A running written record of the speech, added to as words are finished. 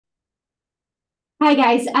Hi,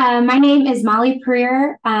 guys. My name is Molly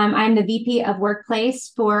Pereira. I'm the VP of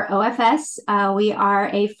Workplace for OFS. We are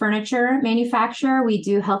a furniture manufacturer. We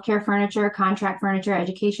do healthcare furniture, contract furniture,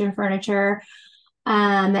 education furniture.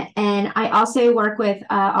 And I also work with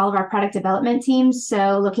all of our product development teams.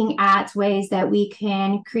 So, looking at ways that we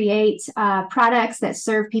can create products that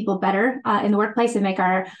serve people better in the workplace and make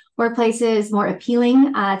our workplaces more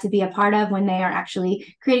appealing to be a part of when they are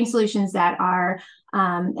actually creating solutions that are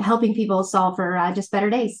helping people solve for just better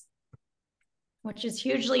days. Which is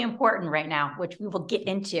hugely important right now, which we will get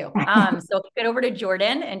into. So I'll get over to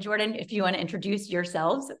Jordan. And Jordan, if you want to introduce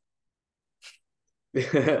yourselves.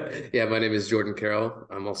 Yeah, my name is Jordan Carroll.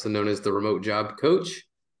 I'm also known as the Remote Job Coach.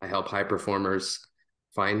 I help high performers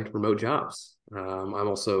find remote jobs. I'm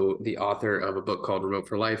also the author of a book called Remote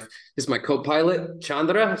for Life. This is my co-pilot,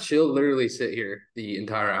 Chandra. She'll literally sit here the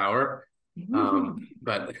entire hour.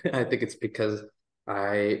 But I think it's because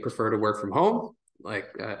I prefer to work from home.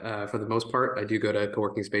 For the most part, I do go to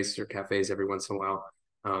co-working spaces or cafes every once in a while.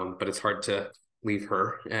 But it's hard to leave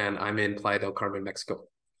her. And I'm in Playa del Carmen, Mexico.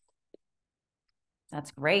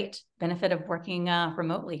 That's great. Benefit of working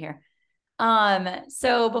remotely here.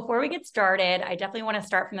 So before we get started, I definitely want to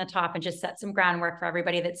start from the top and just set some groundwork for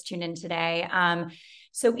everybody that's tuned in today.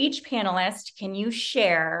 So each panelist, can you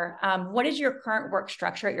share what is your current work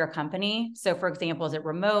structure at your company? So for example, is it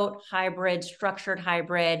remote, hybrid, structured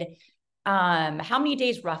hybrid? How many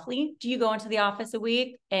days roughly do you go into the office a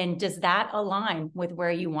week? And does that align with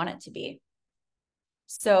where you want it to be?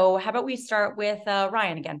 So how about we start with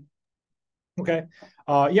Ryan again? Okay.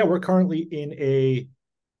 Yeah, we're currently in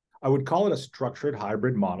I would call it a structured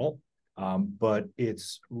hybrid model, but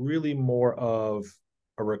it's really more of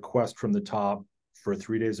a request from the top for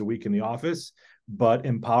 3 days a week in the office, but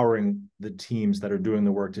empowering the teams that are doing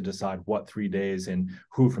the work to decide what 3 days and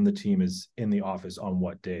who from the team is in the office on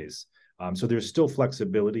what days. So there's still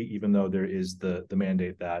flexibility, even though there is the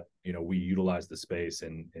mandate that, we utilize the space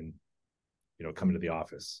and come into the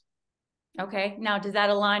office. Okay. Now, does that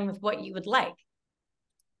align with what you would like?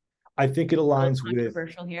 I think it aligns with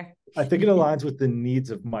controversial here. I think it aligns with the needs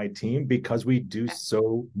of my team because we do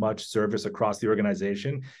so much service across the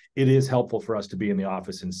organization. It is helpful for us to be in the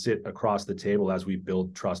office and sit across the table as we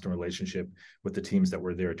build trust and relationship with the teams that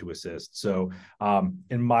we're there to assist. So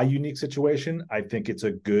in my unique situation, I think it's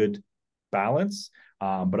a good balance.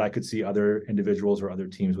 But I could see other individuals or other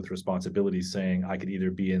teams with responsibilities saying I could either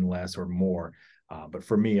be in less or more. But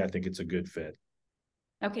for me, I think it's a good fit.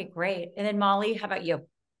 Okay, great. And then Molly, how about you?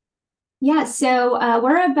 Yeah, so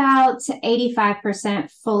we're about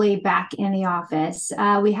 85% fully back in the office.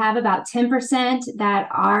 We have about 10% that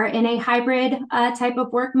are in a hybrid type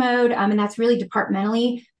of work mode, and that's really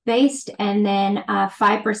departmentally based, and then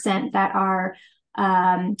 5% that are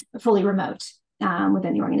fully remote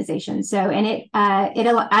within the organization. So, and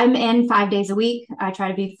I'm in 5 days a week. I try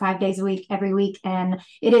to be 5 days a week every week, and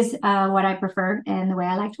it is what I prefer and the way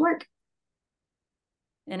I like to work.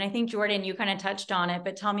 And I think, Jordan, you kind of touched on it,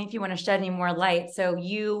 but tell me if you want to shed any more light. So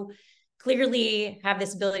you clearly have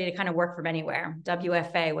this ability to kind of work from anywhere,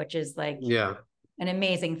 WFA, which is like an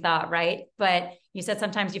amazing thought, right? But you said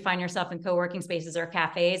sometimes you find yourself in co-working spaces or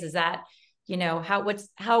cafes. Is that,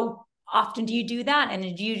 how often do you do that?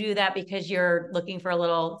 And do you do that because you're looking for a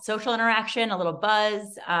little social interaction, a little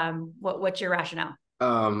buzz? What's your rationale?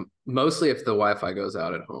 Mostly if the Wi-Fi goes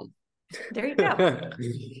out at home. There you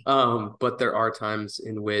go. But there are times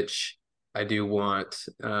in which I do want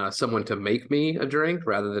someone to make me a drink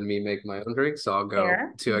rather than me make my own drink. So I'll go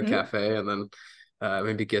to a cafe and then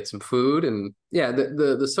maybe get some food. And yeah,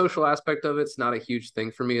 the social aspect of it's not a huge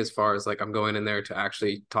thing for me as far as like I'm going in there to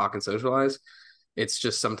actually talk and socialize. It's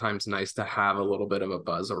just sometimes nice to have a little bit of a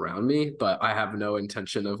buzz around me, but I have no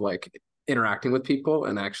intention of like interacting with people.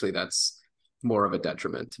 And actually that's more of a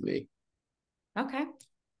detriment to me. Okay.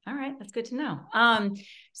 All right. That's good to know.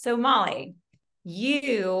 So Molly,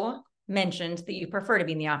 you mentioned that you prefer to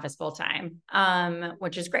be in the office full time,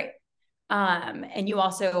 which is great. And you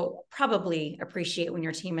also probably appreciate when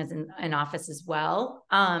your team is in office as well.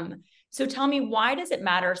 So tell me, why does it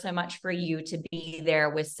matter so much for you to be there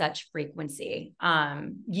with such frequency?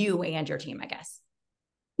 You and your team, I guess.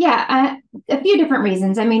 Yeah, a few different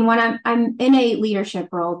reasons. I mean, one, I'm in a leadership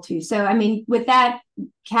role too. So, I mean, with that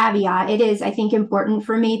caveat, it is, I think, important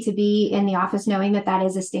for me to be in the office knowing that that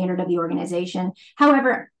is a standard of the organization.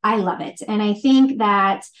 However, I love it. And I think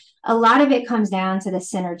that a lot of it comes down to the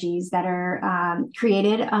synergies that are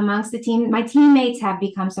created amongst the team. My teammates have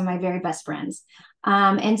become some of my very best friends.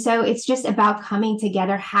 And so it's just about coming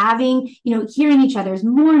together, having, hearing each other's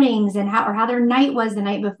mornings and how their night was the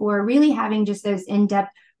night before, really having just those in-depth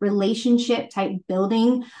relationship type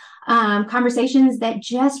building conversations that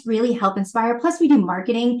just really help inspire. Plus, we do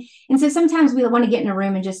marketing. And so sometimes we want to get in a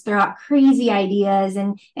room and just throw out crazy ideas.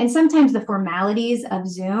 And sometimes the formalities of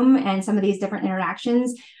Zoom and some of these different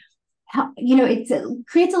interactions, it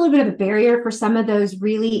creates a little bit of a barrier for some of those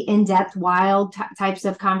really in-depth, wild types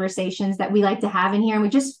of conversations that we like to have in here. And we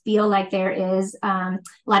just feel like there is a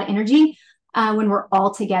lot of energy when we're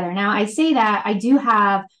all together. Now, I say that I do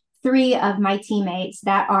have 3 of my teammates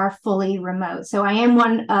that are fully remote. So I am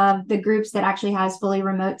one of the groups that actually has fully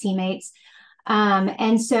remote teammates.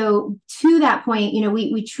 And so to that point,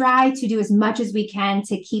 we try to do as much as we can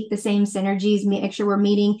to keep the same synergies, make sure we're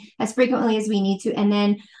meeting as frequently as we need to. And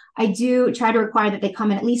then I do try to require that they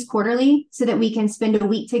come in at least quarterly so that we can spend a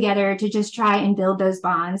week together to just try and build those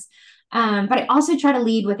bonds. But I also try to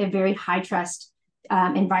lead with a very high trust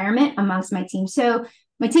environment amongst my team. So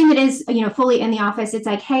my team that is, fully in the office, it's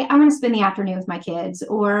like, hey, I want to spend the afternoon with my kids,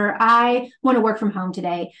 or I want to work from home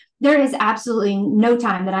today. There is absolutely no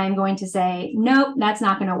time that I am going to say, nope, that's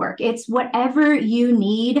not going to work. It's whatever you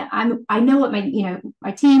need. I know what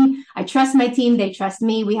my team, I trust my team. They trust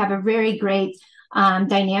me. We have a very great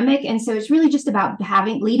dynamic. And so it's really just about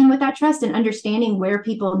leading with that trust and understanding where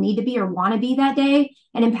people need to be or want to be that day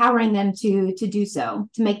and empowering them to do so,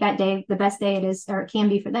 to make that day the best day it is or it can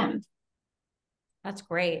be for them. That's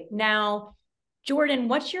great. Now, Jordan,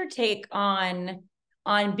 what's your take on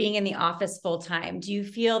being in the office full time? Do you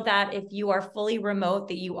feel that if you are fully remote,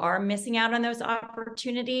 that you are missing out on those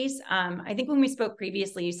opportunities? I think when we spoke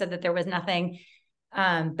previously, you said that there was nothing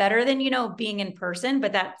better than, being in person,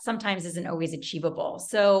 but that sometimes isn't always achievable.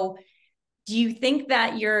 So do you think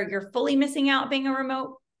that you're fully missing out being a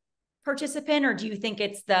remote participant, or do you think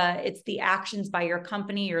it's the actions by your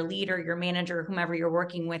company, your leader, your manager, whomever you're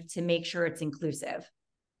working with to make sure it's inclusive?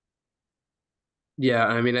 Yeah,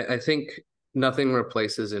 I mean, I think nothing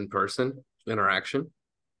replaces in-person interaction.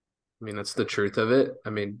 I mean, that's the truth of it. I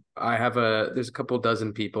mean, there's a couple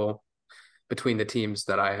dozen people between the teams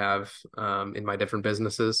that I have in my different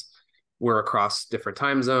businesses. We're across different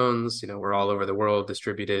time zones. We're all over the world,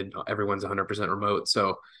 distributed. Everyone's 100% remote.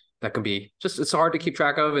 So that can be it's hard to keep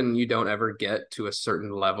track of, and you don't ever get to a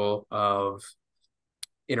certain level of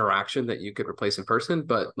interaction that you could replace in person.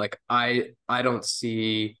 But like, I don't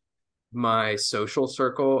see my social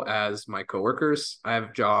circle as my coworkers. I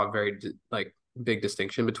have very big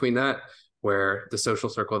distinction between that, where the social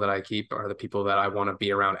circle that I keep are the people that I want to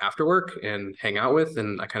be around after work and hang out with.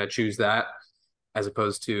 And I kind of choose that as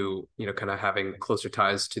opposed to, kind of having closer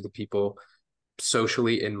ties to the people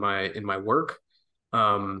socially in my work.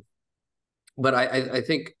 But I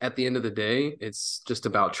think at the end of the day, it's just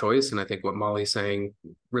about choice. And I think what Molly's saying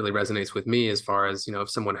really resonates with me as far as, if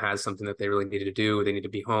someone has something that they really needed to do, they need to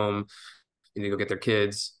be home, they need to go get their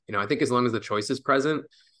kids. I think as long as the choice is present,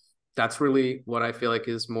 that's really what I feel like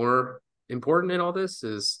is more important in all this,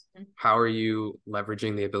 is how are you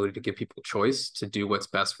leveraging the ability to give people choice to do what's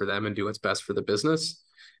best for them and do what's best for the business.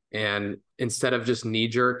 And instead of just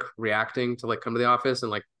knee-jerk reacting to come to the office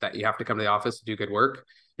and that you have to come to the office to do good work,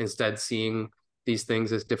 instead seeing these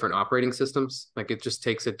things as different operating systems. It just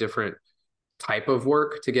takes a different type of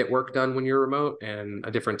work to get work done when you're remote, and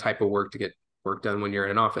a different type of work to get work done when you're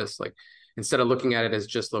in an office. Instead of looking at it as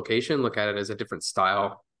just location, look at it as a different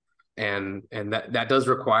style. And that does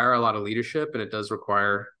require a lot of leadership, and it does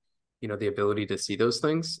require, the ability to see those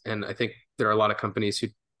things. And I think there are a lot of companies who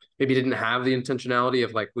maybe didn't have the intentionality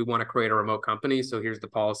of we want to create a remote company. So here's the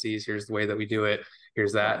policies, here's the way that we do it.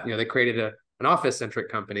 Here's that, they created an office centric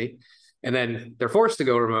company, and then they're forced to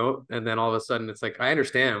go remote. And then all of a sudden it's I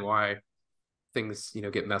understand why things,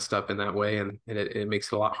 get messed up in that way. And it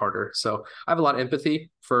makes it a lot harder. So I have a lot of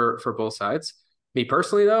empathy for both sides. Me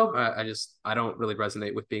personally, though, I don't really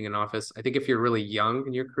resonate with being in an office. I think if you're really young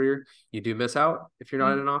in your career, you do miss out if you're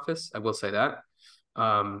not in an office. I will say that.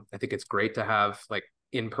 I think it's great to have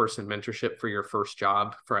in-person mentorship for your first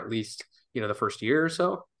job for at least, the first year or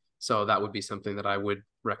so. So that would be something that I would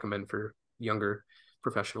recommend for younger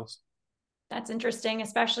professionals. That's interesting.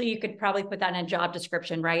 Especially you could probably put that in a job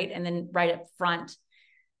description, right? And then right up front,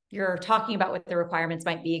 you're talking about what the requirements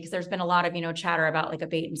might be, because there's been a lot of, chatter about a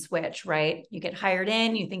bait and switch, right? You get hired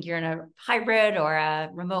in, you think you're in a hybrid or a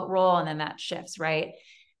remote role, and then that shifts, right?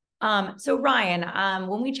 So Ryan,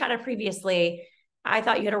 when we chatted previously, I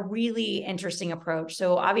thought you had a really interesting approach.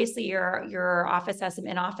 So obviously your office has some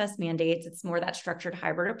in-office mandates. It's more that structured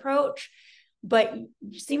hybrid approach, but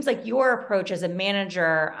it seems like your approach as a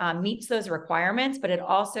manager meets those requirements, but it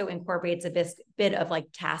also incorporates a bit of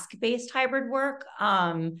task-based hybrid work,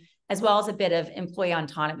 as well as a bit of employee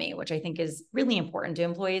autonomy, which I think is really important to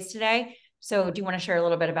employees today. So do you want to share a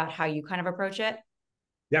little bit about how you kind of approach it?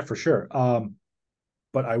 Yeah, for sure.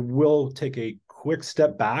 but I will take a quick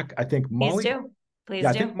step back. I think Molly, Please do.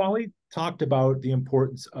 I think Molly talked about the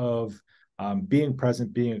importance of being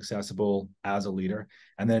present, being accessible as a leader.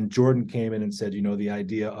 And then Jordan came in and said, you know, the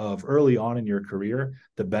idea of early on in your career,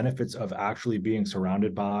 the benefits of actually being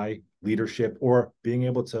surrounded by leadership or being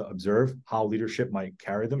able to observe how leadership might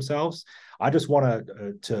carry themselves. I just want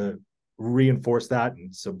to reinforce that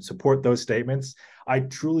and support those statements. I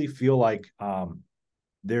truly feel like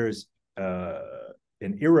there's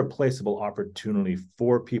an irreplaceable opportunity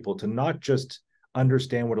for people to not just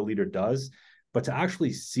understand what a leader does, but to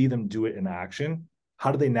actually see them do it in action.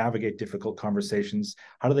 How do they navigate difficult conversations?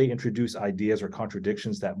 How do they introduce ideas or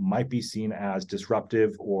contradictions that might be seen as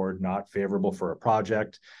disruptive or not favorable for a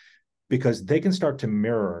project? Because they can start to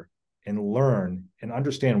mirror and learn and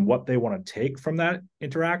understand what they want to take from that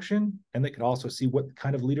interaction. And they can also see what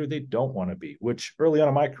kind of leader they don't want to be, which early on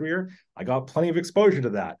in my career, I got plenty of exposure to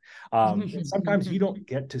that. Sometimes you don't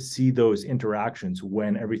get to see those interactions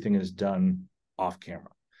when everything is done off camera.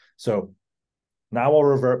 So now I'll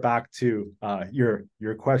revert back to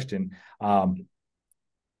your question. I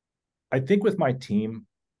think with my team,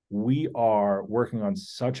 we are working on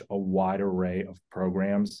such a wide array of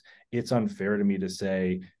programs. It's unfair to me to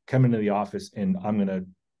say, come into the office and I'm going to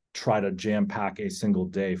try to jam pack a single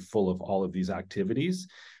day full of all of these activities.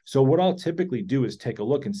 So what I'll typically do is take a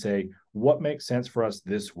look and say, what makes sense for us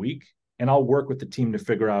this week? And I'll work with the team to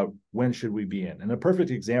figure out when should we be in. And a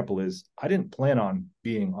perfect example is I didn't plan on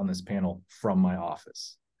being on this panel from my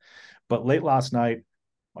office. But late last night,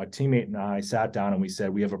 my teammate and I sat down and we said,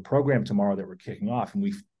 we have a program tomorrow that we're kicking off. And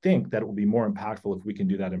we think that it will be more impactful if we can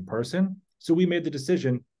do that in person. So we made the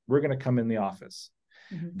decision, we're going to come in the office.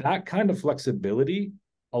 That kind of flexibility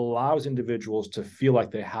allows individuals to feel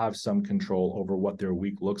like they have some control over what their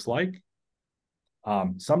week looks like.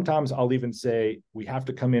 Sometimes I'll even say, we have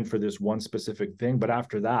to come in for this one specific thing, but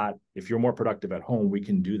after that, if you're more productive at home, we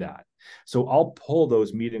can do that. So I'll pull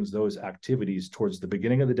those meetings, those activities towards the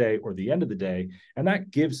beginning of the day or the end of the day. And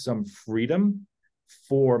that gives some freedom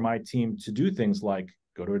for my team to do things like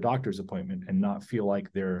go to a doctor's appointment and not feel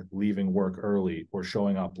like they're leaving work early or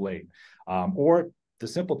showing up late. Or the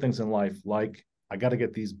simple things in life, like I got to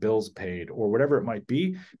get these bills paid or whatever it might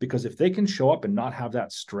be, because if they can show up and not have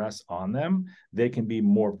that stress on them, they can be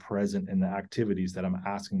more present in the activities that I'm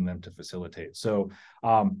asking them to facilitate. So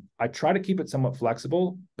I try to keep it somewhat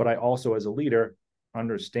flexible, but I also, as a leader,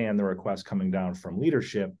 understand the request coming down from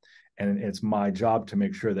leadership. And it's my job to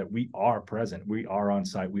make sure that we are present, we are on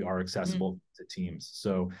site, we are accessible to teams.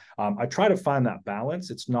 So I try to find that balance.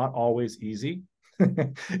 It's not always easy.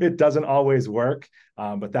 It doesn't always work,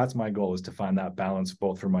 but that's my goal, is to find that balance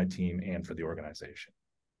both for my team and for the organization.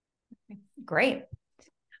 Great.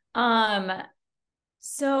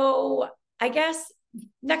 So I guess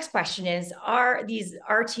next question is, are these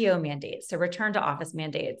RTO mandates, so return to office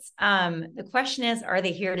mandates, the question is, are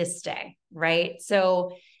they here to stay, right?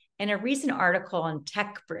 So in a recent article on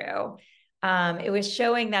Tech Brew, it was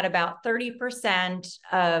showing that about 30%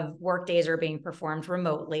 of workdays are being performed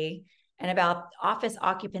remotely, and about office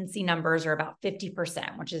occupancy numbers are about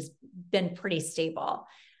 50%, which has been pretty stable.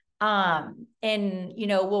 And, you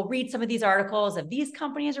know, we'll read some of these articles of these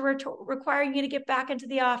companies are requiring you to get back into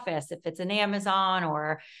the office, if it's an Amazon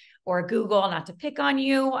or Google, not to pick on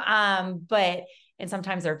you. And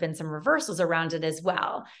sometimes there have been some reversals around it as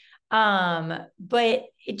well. But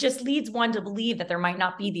it just leads one to believe that there might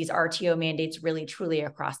not be these RTO mandates really truly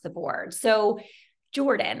across the board. So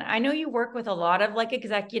Jordan, I know you work with a lot of like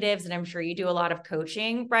executives, and I'm sure you do a lot of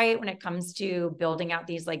coaching, right? When it comes to building out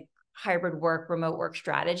these like hybrid work, remote work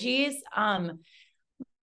strategies.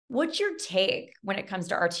 What's your take when it comes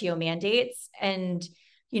to RTO mandates? And,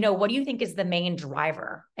 you know, what do you think is the main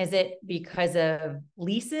driver? Is it because of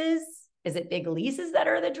leases? Is it big leases that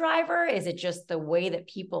are the driver? Is it just the way that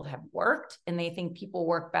people have worked and they think people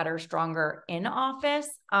work better, stronger in office?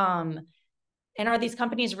 And are these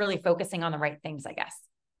companies really focusing on the right things, I guess?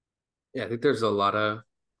 Yeah, I think there's a lot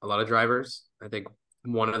of drivers. I think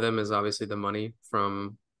one of them is obviously the money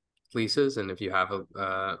from leases. And if you have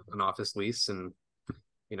an office lease and,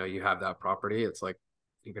 you know, you have that property, it's like,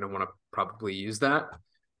 you're going to want to probably use that.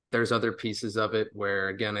 There's other pieces of it where,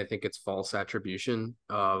 again, I think it's false attribution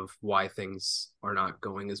of why things are not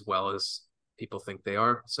going as well as people think they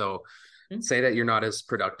are. So say that you're not as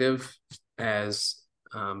productive as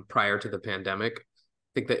prior to the pandemic.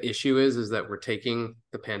 I think the issue is that we're taking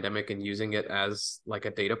the pandemic and using it as like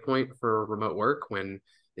a data point for remote work, when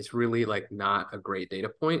it's really like not a great data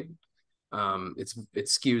point. It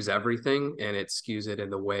skews everything, and it skews it in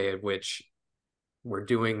the way in which we're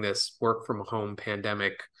doing this work from home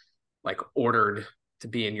pandemic, like ordered to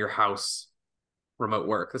be in your house remote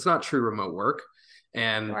work. It's not true remote work.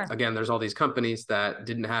 And Sure. again, there's all these companies that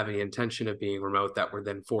didn't have any intention of being remote that were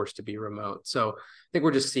then forced to be remote. So I think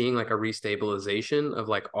we're just seeing like a restabilization of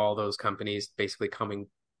like all those companies basically coming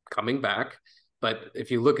back. But if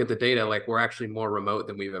you look at the data, like we're actually more remote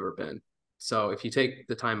than we've ever been. So if you take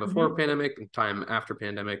the time before pandemic and time after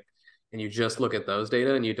pandemic, and you just look at those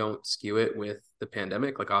data and you don't skew it with the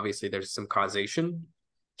pandemic, like obviously there's some causation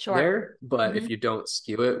there, but if you don't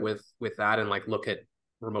skew it with that and like look at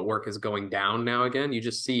remote work is going down now again, you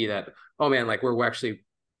just see that, oh man, like we're actually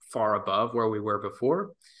far above where we were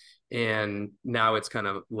before. And now it's kind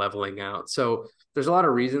of leveling out. So there's a lot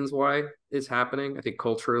of reasons why it's happening. I think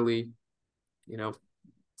culturally, you know,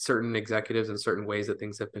 certain executives and certain ways that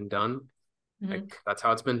things have been done, like that's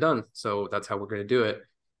how it's been done. So that's how we're going to do it.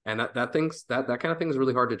 And that kind of thing is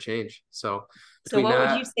really hard to change. So what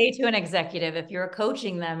would you say to an executive if you're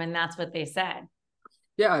coaching them and that's what they said?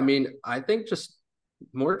 Yeah, I mean, I think just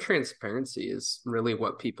more transparency is really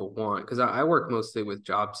what people want, because I work mostly with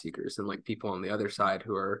job seekers and like people on the other side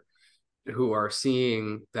who are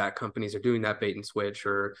seeing that companies are doing that bait and switch,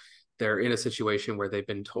 or they're in a situation where they've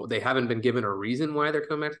been told, they haven't been given a reason why they're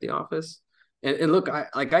coming back to the office. And look,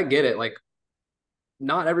 I get it. Like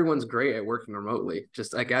not everyone's great at working remotely,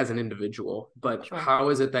 just like as an individual, but how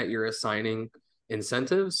is it that you're assigning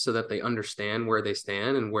incentives so that they understand where they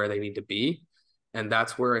stand and where they need to be? And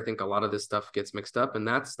that's where I think a lot of this stuff gets mixed up. And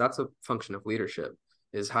that's a function of leadership,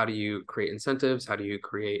 is how do you create incentives? How do you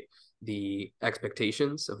create the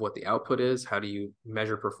expectations of what the output is? How do you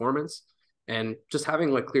measure performance? And just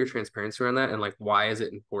having like clear transparency around that, and like, why is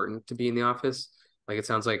it important to be in the office? Like, it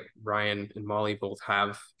sounds like Ryan and Molly both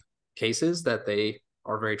have cases that they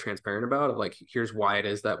are very transparent about, of like, here's why it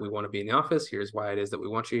is that we want to be in the office. Here's why it is that we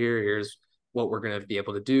want you here. Here's what we're going to be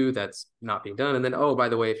able to do that's not being done. And then, oh, by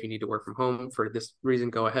the way, if you need to work from home for this reason,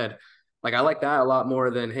 go ahead. Like, I like that a lot more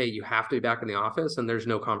than, hey, you have to be back in the office and there's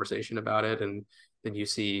no conversation about it. And then you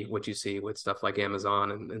see what you see with stuff like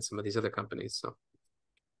Amazon and some of these other companies. So.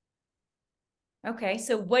 Okay.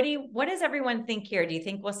 So what does everyone think here? Do you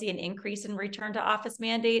think we'll see an increase in return to office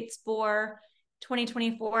mandates for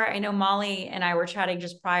 2024? I know Molly and I were chatting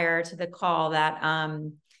just prior to the call that,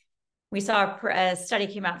 we saw a study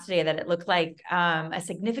came out today that it looked like a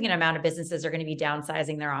significant amount of businesses are going to be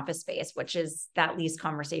downsizing their office space, which is that lease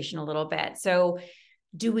conversation a little bit. So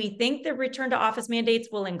do we think the return to office mandates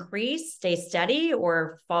will increase, stay steady,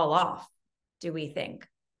 or fall off, do we think?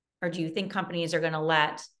 Or do you think companies are going to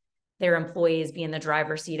let their employees be in the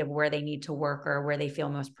driver's seat of where they need to work or where they feel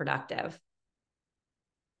most productive?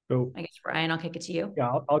 So I guess, Ryan, I'll kick it to you.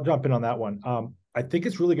 Yeah, I'll jump in on that one. I think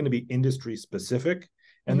it's really going to be industry specific.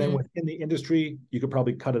 And then within the industry, you could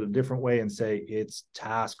probably cut it a different way and say it's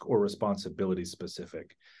task or responsibility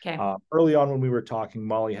specific. Okay. Early on when we were talking,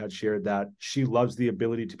 Molly had shared that she loves the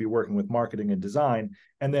ability to be working with marketing and design,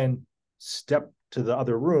 and then step to the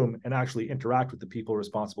other room and actually interact with the people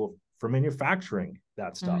responsible for manufacturing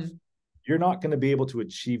that stuff. You're not going to be able to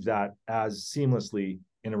achieve that as seamlessly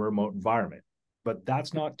in a remote environment. But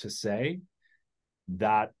that's not to say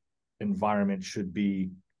that environment should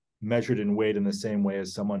be measured and weighed in the same way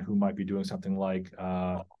as someone who might be doing something like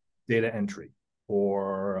data entry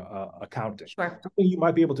or accounting. Sure. Something you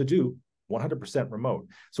might be able to do 100% remote.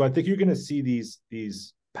 So I think you're going to see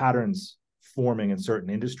these patterns forming in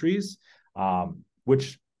certain industries,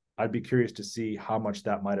 which I'd be curious to see how much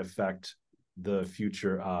that might affect the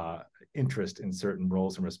future interest in certain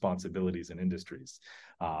roles and responsibilities in industries.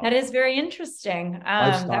 That is very interesting.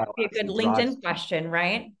 That would be a good LinkedIn question,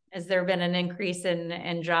 right? Has there been an increase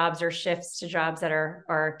in jobs or shifts to jobs that are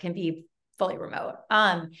or can be fully remote?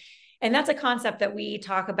 And that's a concept that we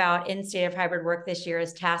talk about in State of Hybrid Work this year,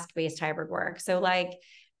 is task-based hybrid work. So like,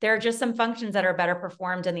 there are just some functions that are better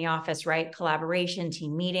performed in the office, right? Collaboration,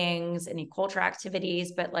 team meetings, any culture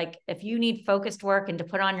activities. But like, if you need focused work and to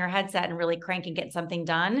put on your headset and really crank and get something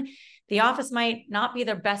done, the office might not be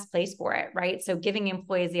the best place for it, right? So giving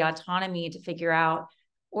employees the autonomy to figure out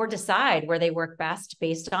or decide where they work best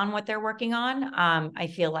based on what they're working on, I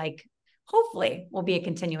feel like hopefully will be a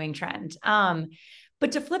continuing trend.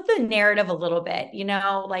 But to flip the narrative a little bit, you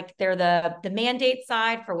know, like they're the mandate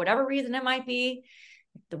side for whatever reason it might be,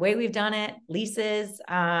 the way we've done it, leases.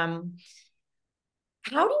 How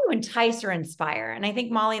do you entice or inspire? And I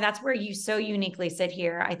think, Molly, that's where you so uniquely sit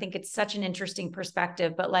here. I think it's such an interesting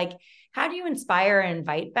perspective, but like, how do you inspire and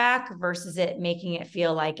invite back versus it making it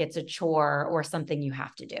feel like it's a chore or something you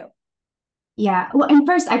have to do? Yeah. Well, and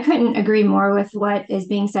first, I couldn't agree more with what is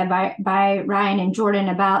being said by Ryan and Jordan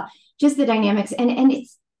about just the dynamics. And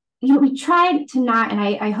we tried to not, and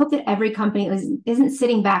I hope that every company isn't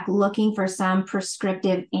sitting back looking for some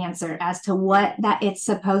prescriptive answer as to what that it's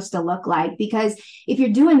supposed to look like. Because if you're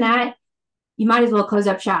doing that, you might as well close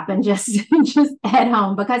up shop and just head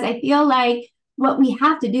home. Because I feel like what we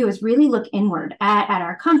have to do is really look inward at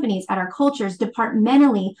our companies, at our cultures,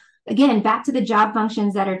 departmentally. Again, back to the job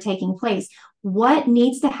functions that are taking place. What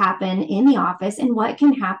needs to happen in the office and what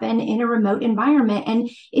can happen in a remote environment. And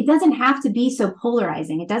it doesn't have to be so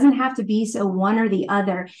polarizing. It doesn't have to be so one or the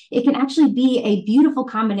other. It can actually be a beautiful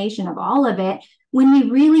combination of all of it when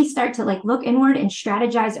we really start to look inward and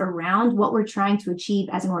strategize around what we're trying to achieve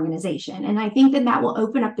as an organization. And I think that will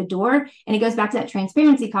open up the door. And it goes back to that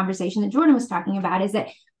transparency conversation that Jordan was talking about, is that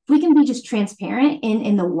if we can be just transparent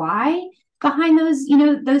in the why behind those,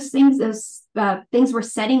 those things we're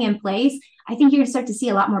setting in place, I think you're going to start to see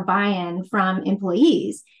a lot more buy-in from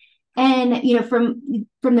employees. And,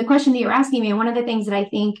 from the question that you're asking me, one of the things that I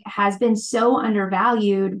think has been so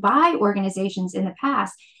undervalued by organizations in the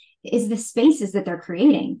past is the spaces that they're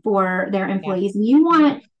creating for their employees. And you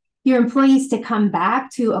want your employees to come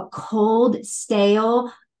back to a cold,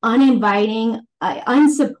 stale, uninviting,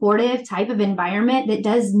 unsupportive type of environment that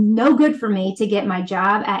does no good for me to get my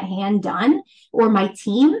job at hand done, or my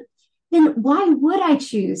team, then why would I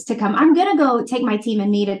choose to come? I'm going to go take my team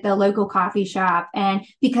and meet at the local coffee shop. And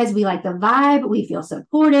because we like the vibe, we feel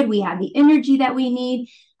supported, we have the energy that we need.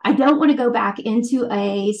 I don't want to go back into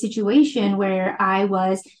a situation where I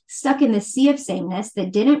was stuck in the sea of sameness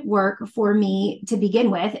that didn't work for me to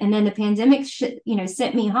begin with. And then the pandemic,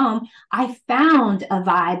 sent me home. I found a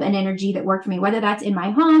vibe, an energy that worked for me, whether that's in my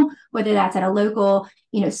home, whether that's at a local,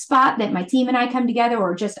 spot that my team and I come together,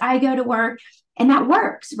 or just I go to work. And that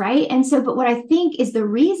works, right? And so, but what I think is the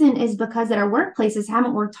reason is because that our workplaces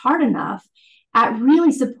haven't worked hard enough at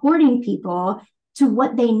really supporting people to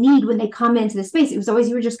what they need when they come into the space. It was always,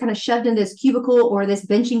 you were just kind of shoved in this cubicle or this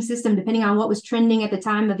benching system, depending on what was trending at the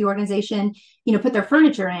time of the organization, put their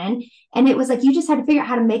furniture in. And it was like, you just had to figure out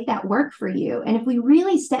how to make that work for you. And if we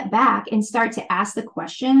really step back and start to ask the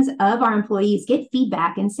questions of our employees, get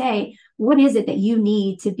feedback and say, what is it that you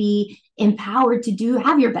need to be empowered to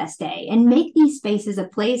have your best day, and make these spaces a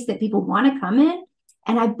place that people want to come in.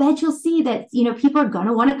 And I bet you'll see that, people are going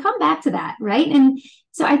to want to come back to that. Right. And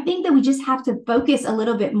so I think that we just have to focus a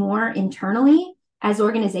little bit more internally as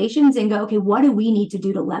organizations and go, okay, what do we need to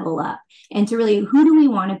do to level up, and to really, who do we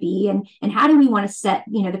want to be, and how do we want to set,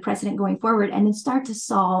 the precedent going forward, and then start to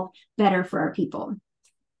solve better for our people.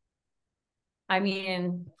 I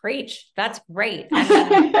mean, preach. That's great. I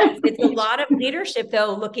mean, it's a lot of leadership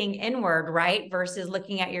though, looking inward, right? Versus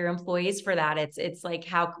looking at your employees for that. It's like,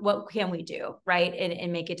 what can we do, right?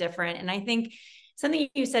 And make it different. And I think something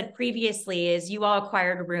you said previously is you all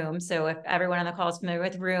acquired Room. So if everyone on the call is familiar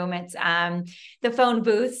with Room, it's the phone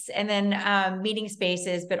booths and then meeting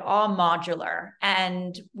spaces, but all modular.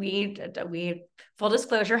 And we full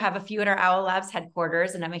disclosure, have a few at our Owl Labs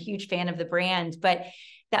headquarters, and I'm a huge fan of the brand, but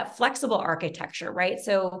that flexible architecture, right?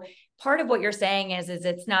 So part of what you're saying is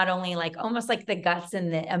it's not only almost like the guts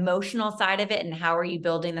and the emotional side of it, and how are you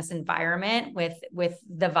building this environment with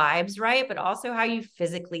the vibes, right? But also how you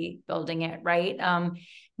physically building it, right?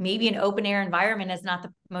 Maybe an open air environment is not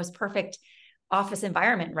the most perfect office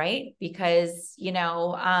environment, right? Because,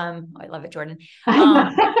 I love it, Jordan,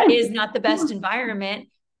 is not the best environment,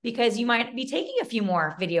 because you might be taking a few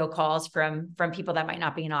more video calls from people that might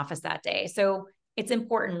not be in office that day. So it's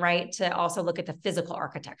important, right, to also look at the physical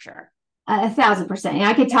architecture. 1,000%. And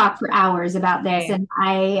I could talk for hours about this. And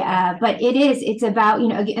but it's about,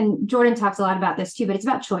 and Jordan talks a lot about this too, but it's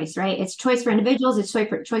about choice, right? It's choice for individuals. It's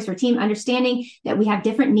choice for team, understanding that we have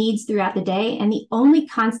different needs throughout the day. And the only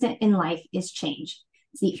constant in life is change.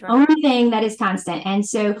 It's the only thing that is constant. And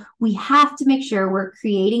so we have to make sure we're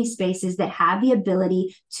creating spaces that have the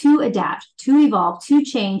ability to adapt, to evolve, to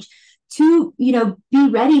change, to, be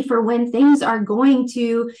ready for when things are going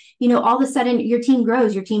to, all of a sudden your team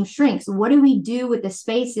grows, your team shrinks. What do we do with the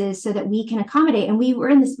spaces so that we can accommodate? And we were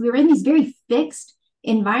in these very fixed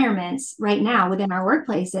environments right now within our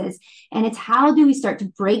workplaces. And it's how do we start to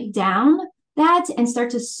break down that and start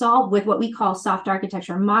to solve with what we call soft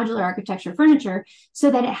architecture, modular architecture furniture,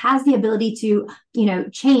 so that it has the ability to,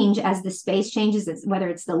 change as the space changes, whether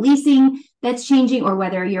it's the leasing that's changing, or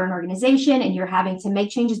whether you're an organization and you're having to make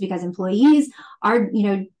changes because employees are,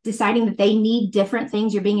 deciding that they need different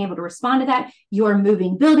things. You're being able to respond to that. You're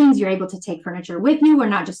moving buildings. You're able to take furniture with you. We're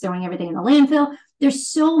not just throwing everything in the landfill. There's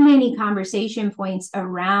so many conversation points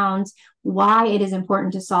around why it is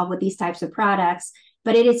important to solve with these types of products.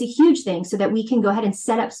 But it is a huge thing so that we can go ahead and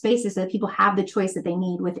set up spaces so that people have the choice that they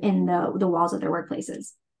need within the walls of their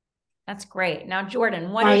workplaces. That's great. Now,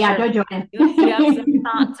 Jordan, go Jordan. You have some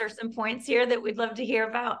thoughts or some points here that we'd love to hear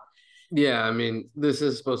about? Yeah, I mean, this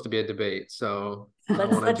is supposed to be a debate, so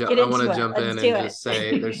let's get I into want to it. jump Let's in do and it. just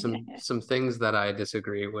say there's some things that I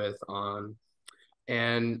disagree with on,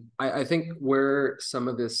 and I think where some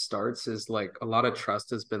of this starts is like a lot of trust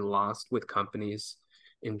has been lost with companies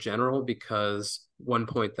in general, because one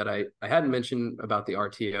point that I hadn't mentioned about the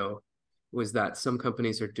RTO was that some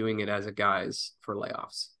companies are doing it as a guise for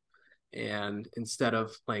layoffs. And instead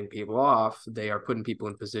of laying people off, they are putting people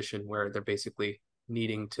in position where they're basically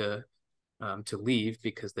needing to leave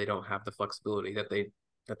because they don't have the flexibility that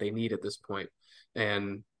they need at this point.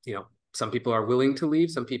 And some people are willing to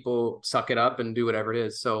leave, some people suck it up and do whatever it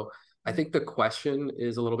is. So I think the question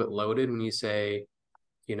is a little bit loaded when you say,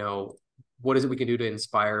 what is it we can do to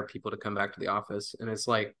inspire people to come back to the office? And it's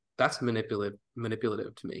like, that's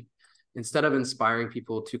manipulative to me. Instead of inspiring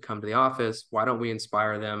people to come to the office, why don't we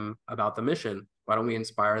inspire them about the mission? Why don't we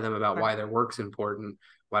inspire them about why their work's important?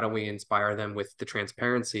 Why don't we inspire them with the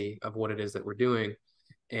transparency of what it is that we're doing?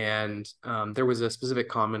 And there was a specific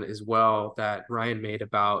comment as well that Ryan made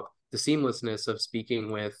about the seamlessness of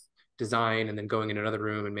speaking with design and then going in another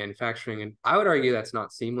room and manufacturing. And I would argue that's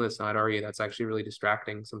not seamless. And I'd argue that's actually really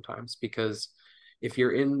distracting sometimes, because if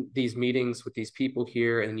you're in these meetings with these people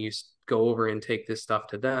here and you go over and take this stuff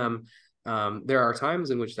to them, there are times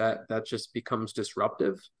in which that just becomes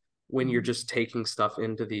disruptive when you're just taking stuff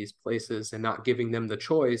into these places and not giving them the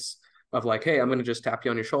choice of like, hey, I'm going to just tap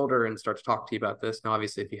you on your shoulder and start to talk to you about this. Now,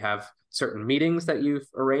 obviously, if you have certain meetings that you've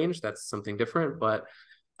arranged, that's something different. But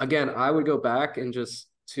again, I would go back and just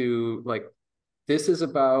to like, this is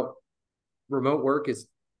about remote work is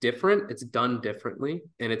different. It's done differently,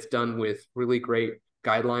 and it's done with really great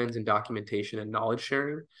guidelines and documentation and knowledge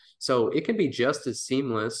sharing. So it can be just as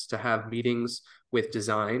seamless to have meetings with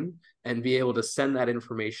design and be able to send that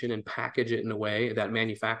information and package it in a way that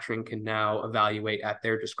manufacturing can now evaluate at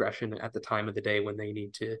their discretion at the time of the day when they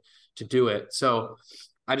need to do it. So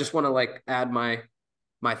I just want to like add my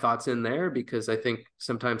thoughts in there, because I think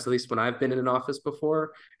sometimes, at least when I've been in an office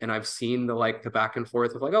before and I've seen the back and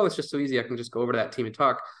forth of like, oh, it's just so easy, I can just go over to that team and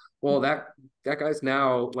talk. Well, that guy's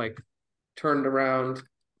now like turned around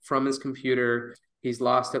from his computer. He's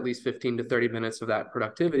lost at least 15 to 30 minutes of that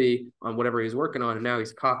productivity on whatever he's working on. And now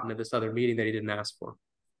he's caught into this other meeting that he didn't ask for.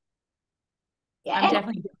 Yeah, I'm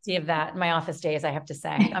definitely guilty of that in my office days, I have to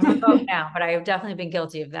say. I'm remote now, but I've definitely been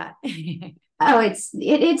guilty of that. Oh,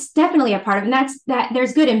 it's definitely a part of it. And that's that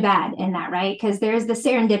there's good and bad in that, right? Because there's the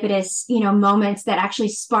serendipitous, moments that actually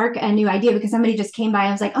spark a new idea because somebody just came by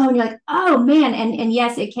and was like, oh, and you're like, oh man. And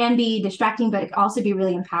yes, it can be distracting, but it can also be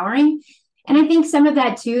really empowering. And I think some of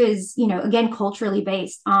that too is, again, culturally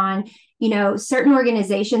based on, certain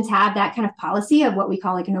organizations have that kind of policy of what we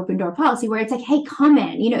call like an open door policy, where it's like, hey, come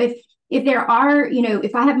in, if there are,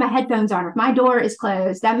 if I have my headphones on, or if my door is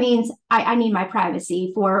closed, that means I need my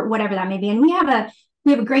privacy for whatever that may be. And we have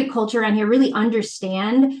a great culture around here, really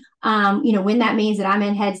understand, when that means that I'm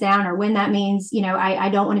in heads down, or when that means, I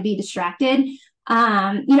don't want to be distracted. So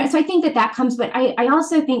I think that comes, but I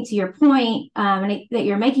also think, to your point that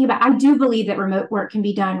you're making about, I do believe that remote work can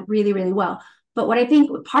be done really, really well. But what I think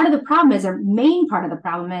part of the problem is, or main part of the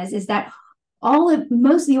problem is that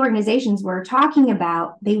most of the organizations we're talking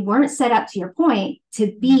about, they weren't set up, to your point,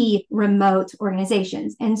 to be remote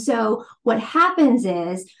organizations. And so what happens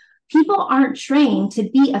is people aren't trained to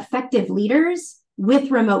be effective leaders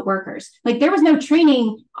with remote workers. Like, there was no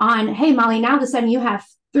training on, hey, Molly, now all of a sudden you have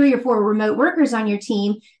 3 or 4 remote workers on your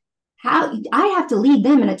team. How I have to lead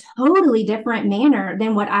them in a totally different manner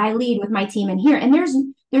than what I lead with my team in here. And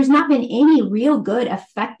there's not been any real good,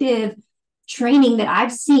 effective training that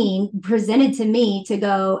I've seen presented to me to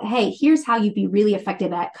go, hey, here's how you'd be really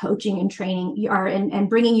effective at coaching and training and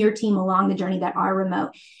bringing your team along the journey that are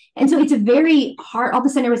remote. And so it's a very hard, all of a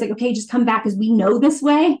sudden everyone's like, okay, just come back because we know this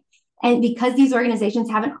way. And because these organizations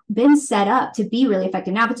haven't been set up to be really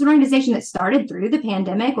effective. Now, if it's an organization that started through the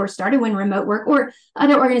pandemic or started when remote work, or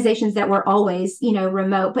other organizations that were always,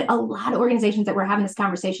 remote, but a lot of organizations that we're having this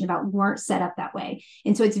conversation about weren't set up that way.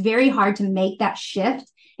 And so it's very hard to make that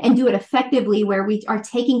shift and do it effectively, where we are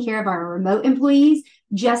taking care of our remote employees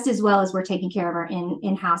just as well as we're taking care of our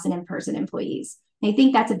in-house and in-person employees. And I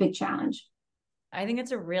think that's a big challenge. I think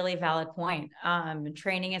it's a really valid point.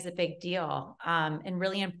 Training is a big deal, and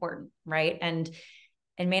really important, right? And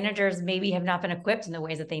managers maybe have not been equipped in the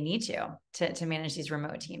ways that they need to manage these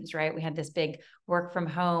remote teams, right? We had this big work from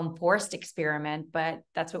home forced experiment, but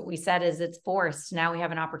that's what we said, is it's forced. Now we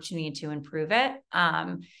have an opportunity to improve it.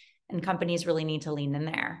 And companies really need to lean in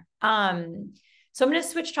there. So I'm going to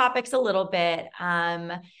switch topics a little bit.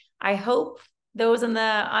 I hope those on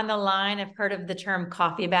the line have heard of the term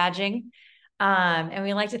coffee badging. And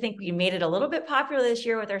we like to think we made it a little bit popular this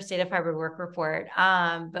year with our State of Hybrid Work report.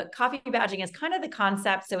 But coffee badging is kind of the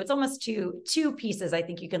concept. So it's almost two pieces. I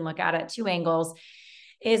think you can look at it, two angles.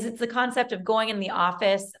 It's the concept of going in the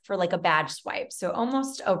office for like a badge swipe. So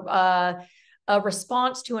almost a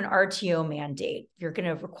response to an RTO mandate. You're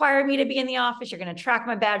going to require me to be in the office. You're going to track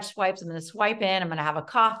my badge swipes. I'm going to swipe in. I'm going to have a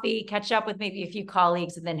coffee, catch up with maybe a few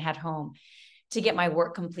colleagues, and then head home to get my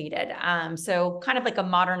work completed. So kind of like a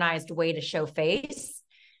modernized way to show face.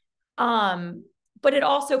 But it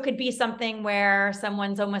also could be something where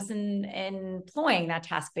someone's almost employing that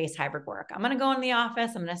task-based hybrid work. I'm going to go in the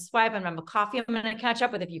office, I'm going to swipe, I'm going to have a coffee, I'm going to catch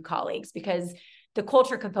up with a few colleagues because the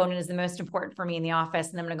culture component is the most important for me in the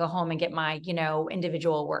office. And I'm going to go home and get my,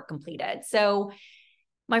 individual work completed. So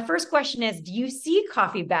my first question is, do you see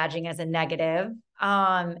coffee badging as a negative?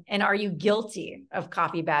 And are you guilty of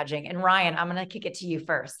coffee badging? And Ryan, I'm going to kick it to you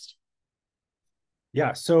first.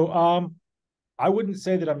 Yeah. So I wouldn't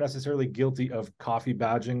say that I'm necessarily guilty of coffee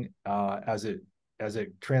badging as it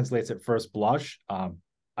translates at first blush.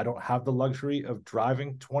 I don't have the luxury of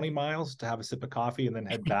driving 20 miles to have a sip of coffee and then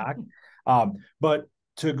head back. But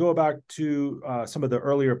to go back to some of the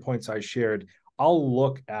earlier points I shared, I'll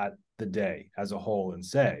look at the day as a whole and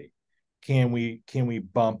say, can we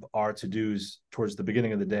bump our to-dos towards the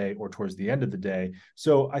beginning of the day or towards the end of the day?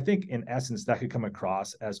 So I think in essence that could come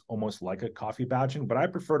across as almost like a coffee badging, but I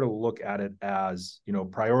prefer to look at it as,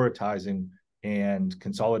 prioritizing and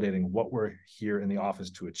consolidating what we're here in the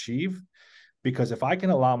office to achieve. Because if I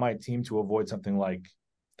can allow my team to avoid something like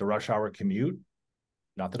the rush hour commute,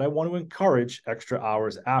 not that I want to encourage extra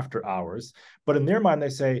hours after hours, but in their mind, they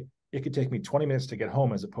say, it could take me 20 minutes to get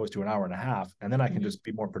home as opposed to an hour and a half. And then I can just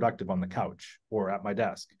be more productive on the couch or at my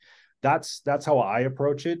desk. That's how I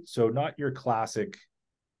approach it. So not your classic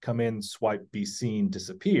come in, swipe, be seen,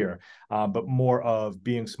 disappear, but more of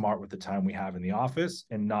being smart with the time we have in the office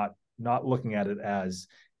and not looking at it as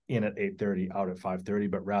in at 8:30, out at 5:30,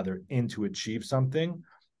 but rather in to achieve something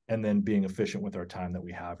and then being efficient with our time that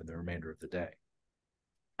we have in the remainder of the day.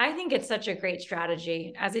 I think it's such a great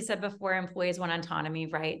strategy. As I said before, employees want autonomy,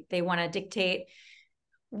 right? They want to dictate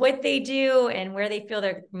what they do and where they feel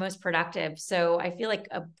they're most productive. So I feel like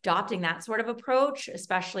adopting that sort of approach,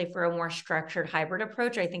 especially for a more structured hybrid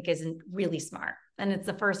approach, I think isn't really smart. And it's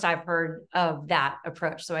the first I've heard of that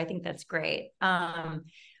approach. So I think that's great.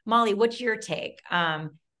 Molly, what's your take?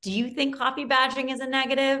 Do you think coffee badging is a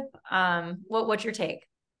negative? What's your take?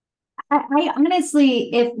 I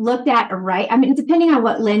honestly, if looked at right, depending on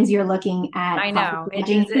what lens you're looking at, I know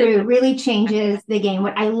it really changes the game.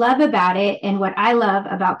 What I love about it and what I love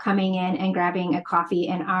about coming in and grabbing a coffee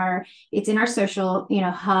it's in our social,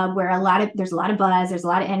 hub where there's a lot of buzz, there's a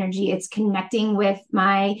lot of energy. It's connecting with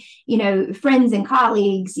my, friends and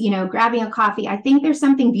colleagues, grabbing a coffee. I think there's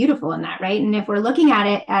something beautiful in that, right? And if we're looking at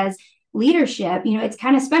it as leadership, it's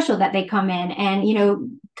kind of special that they come in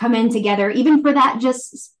and, come in together, even for that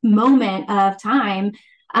just moment of time.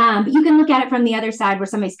 But you can look at it from the other side where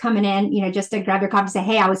somebody's coming in, just to grab their coffee and say,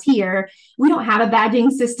 hey, I was here. We don't have a badging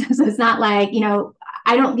system. So it's not like,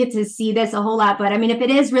 I don't get to see this a whole lot. But if it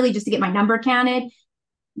is really just to get my number counted,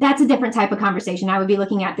 that's a different type of conversation. I would be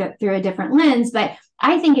looking at it through a different lens. But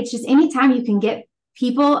I think it's just anytime you can get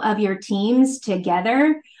people of your teams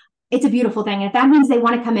together, it's a beautiful thing. And if that means they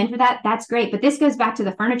want to come in for that, that's great. But this goes back to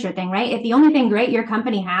the furniture thing, right? If the only thing great your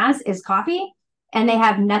company has is coffee and they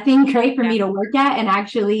have nothing great for me to work at and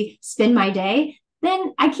actually spend my day,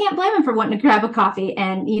 then I can't blame them for wanting to grab a coffee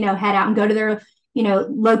and, head out and go to their,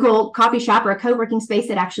 local coffee shop or a co-working space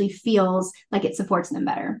that actually feels like it supports them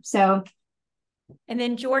better. So. And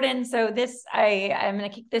then Jordan, so I'm going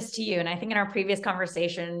to kick this to you. And I think in our previous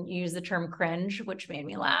conversation, you used the term cringe, which made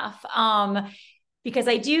me laugh. Because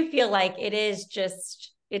I do feel like it's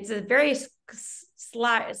a very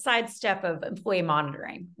sidestep of employee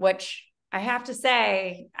monitoring, which I have to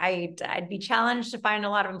say, I'd be challenged to find a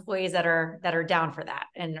lot of employees that are down for that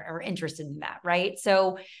and are interested in that, right?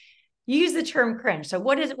 So you use the term cringe. So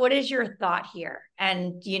what is your thought here?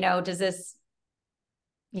 And, does this,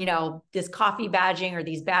 this coffee badging or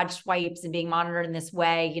these badge swipes and being monitored in this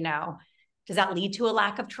way, does that lead to a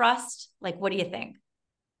lack of trust? Like, what do you think?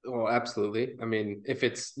 Oh, absolutely. If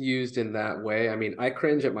it's used in that way, I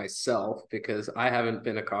cringe at myself because I haven't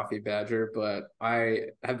been a coffee badger, but I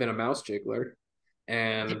have been a mouse jiggler.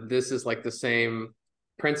 And this is like the same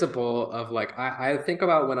principle of like, I think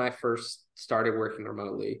about when I first started working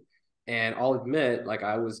remotely, and I'll admit, like,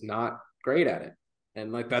 I was not great at it.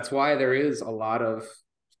 And like, that's why there is a lot of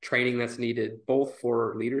training that's needed both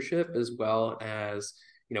for leadership as well as,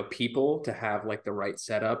 people to have like the right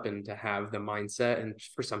setup and to have the mindset. And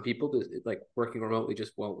for some people, like working remotely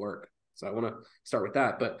just won't work. So I want to start with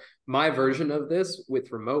that. But my version of this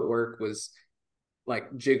with remote work was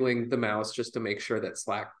like jiggling the mouse just to make sure that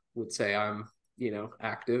Slack would say I'm,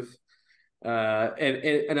 active.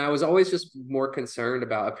 And I was always just more concerned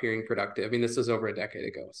about appearing productive. I mean, this was over a decade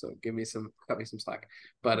ago, so cut me some slack.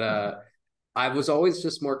 But I was always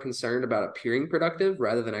just more concerned about appearing productive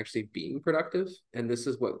rather than actually being productive. And this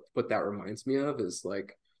is what that reminds me of, is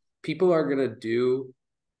like people are going to do,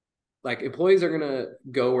 like employees are going to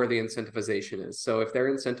go where the incentivization is. So if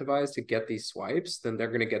they're incentivized to get these swipes, then they're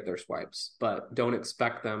going to get their swipes, but don't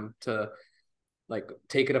expect them to like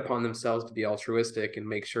take it upon themselves to be altruistic and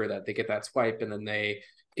make sure that they get that swipe and then they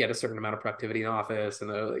get a certain amount of productivity in office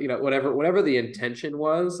and whatever the intention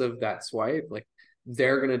was of that swipe, like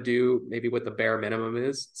they're going to do maybe what the bare minimum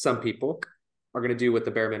is. Some people are going to do what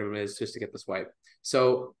the bare minimum is just to get the swipe.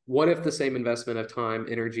 So what if the same investment of time,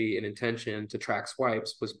 energy, and intention to track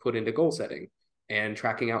swipes was put into goal setting and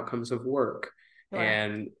tracking outcomes of work,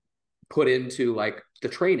 and put into like the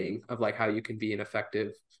training of like how you can be an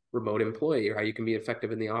effective remote employee or how you can be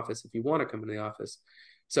effective in the office if you want to come into the office.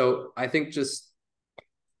 So I think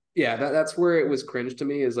that's where it was cringe to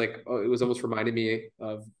me, is like, it was almost reminding me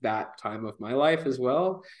of that time of my life as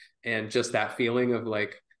well. And just that feeling of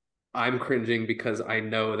like, I'm cringing because I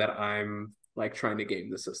know that I'm like trying to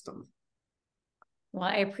game the system. Well,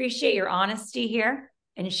 I appreciate your honesty here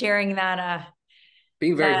and sharing that.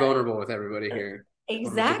 Being very vulnerable with everybody here.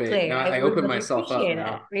 Exactly. Now, I open myself up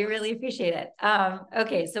now. We really appreciate it.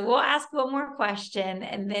 Okay, so we'll ask one more question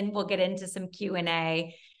and then we'll get into some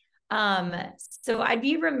Q&A. So I'd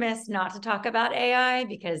be remiss not to talk about AI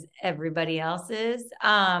because everybody else is.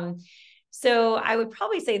 So I would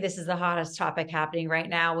probably say this is the hottest topic happening right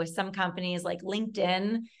now, with some companies like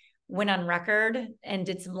LinkedIn went on record and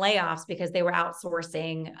did some layoffs because they were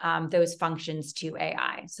outsourcing those functions to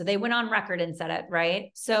AI. So they went on record and said it,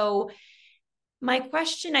 right? So my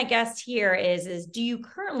question, I guess, here is do you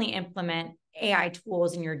currently implement AI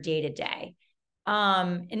tools in your day-to-day?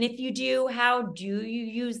 And if you do, how do you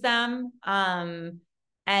use them?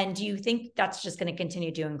 And do you think that's just going to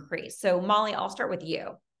continue to increase? So Molly, I'll start with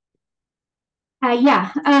you.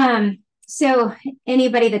 So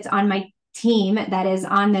anybody that's on my team that is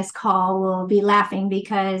on this call will be laughing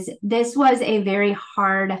because this was a very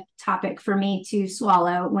hard topic for me to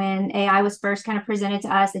swallow when AI was first kind of presented to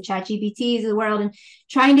us, the ChatGPTs of the world, and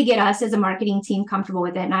trying to get us as a marketing team comfortable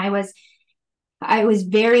with it. And I was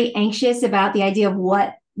very anxious about the idea of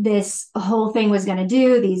what this whole thing was going to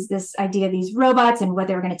do, this idea of these robots and what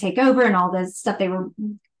they were going to take over and all the stuff they were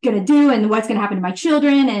going to do and what's going to happen to my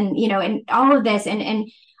children and, and all of this. And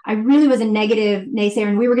I really was a negative naysayer,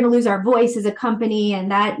 and we were going to lose our voice as a company, and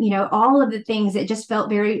that, all of the things, it just felt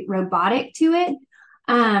very robotic to it.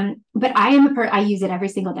 But I use it every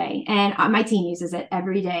single day, and my team uses it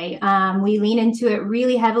every day. We lean into it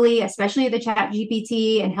really heavily, especially the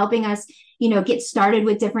ChatGPT, and helping us, get started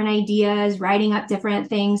with different ideas, writing up different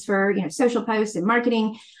things for, social posts and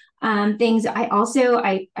marketing things.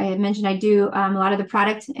 I had mentioned I do a lot of the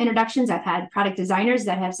product introductions. I've had product designers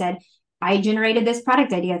that have said, I generated this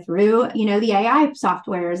product idea through, the AI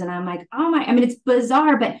softwares. And I'm like, it's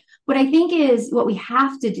bizarre. But what I think is what we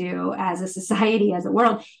have to do as a society, as a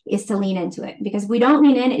world, is to lean into it, because if we don't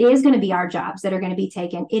lean in, it is going to be our jobs that are going to be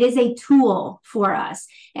taken. It is a tool for us.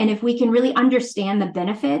 And if we can really understand the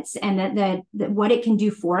benefits and what it can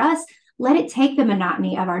do for us, let it take the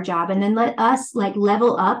monotony of our job, and then let us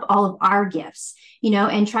level up all of our gifts,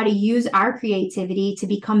 and try to use our creativity to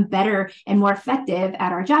become better and more effective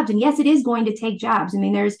at our jobs. And yes, it is going to take jobs.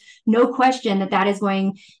 There's no question that is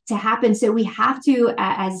going to happen. So we have to,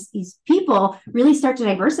 as these people, really start to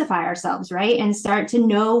diversify ourselves, right? And start to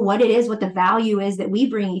know what it is, what the value is that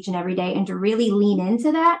we bring each and every day, and to really lean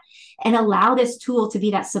into that and allow this tool to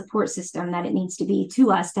be that support system that it needs to be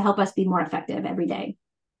to us to help us be more effective every day.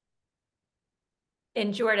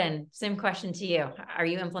 And Jordan, same question to you. Are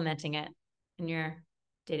you implementing it in your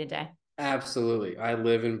day-to-day? Absolutely. I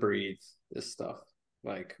live and breathe this stuff,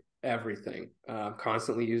 like everything.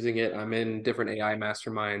 Constantly using it. I'm in different AI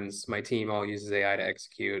masterminds. My team all uses AI to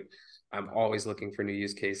execute. I'm always looking for new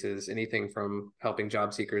use cases, anything from helping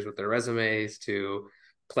job seekers with their resumes to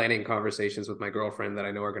planning conversations with my girlfriend that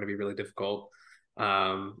I know are going to be really difficult,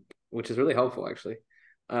 which is really helpful, actually.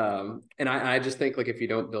 And I just think, if you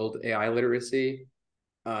don't build AI literacy,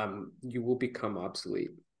 you will become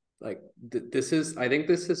obsolete. I think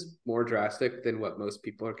this is more drastic than what most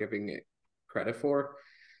people are giving it credit for.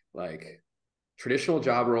 traditional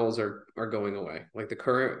job roles are going away. Like the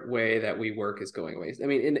current way that we work is going away. I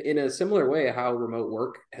mean, in a similar way, how remote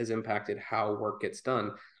work has impacted how work gets done,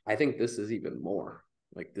 I think this is even more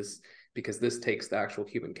like this, because this takes the actual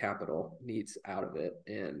human capital needs out of it.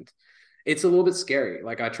 And it's a little bit scary.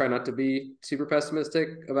 Like I try not to be super pessimistic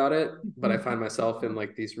about it, but I find myself in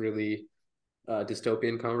like these really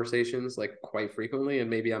dystopian conversations like quite frequently, and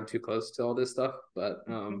maybe I'm too close to all this stuff, but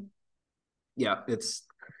yeah, it's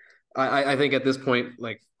I think at this point,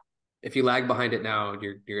 like if you lag behind it now,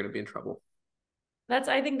 you're going to be in trouble.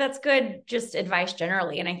 I think that's good, just advice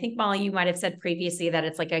generally. And I think, Molly, you might have said previously that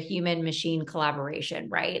it's like a human machine collaboration,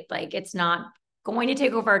 right? Like it's not going to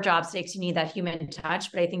take over our job stakes. You need that human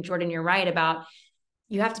touch. But I think, Jordan, you're right about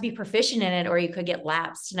you have to be proficient in it or you could get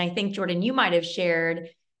lapsed. And I think, Jordan, you might have shared,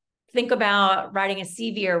 think about writing a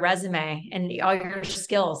CV or resume and all your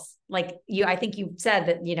skills. Like I think you said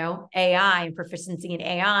that, AI and proficiency in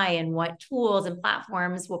AI and what tools and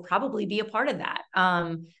platforms will probably be a part of that,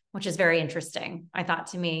 which is very interesting, I thought,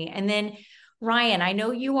 to me. And then Ryan, I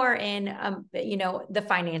know you are in, the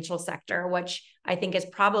financial sector, which I think is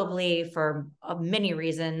probably for many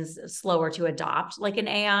reasons slower to adopt, like an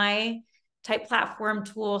AI type platform,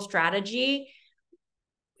 tool, strategy.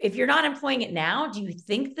 If you're not employing it now, do you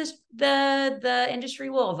think the industry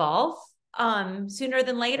will evolve sooner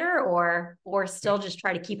than later, or still just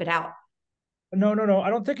try to keep it out? No. I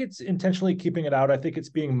don't think it's intentionally keeping it out. I think it's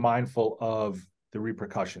being mindful of the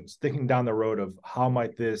repercussions, thinking down the road of how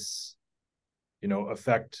might this,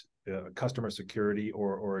 affect customer security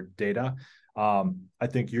or data. I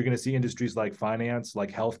think you're going to see industries like finance,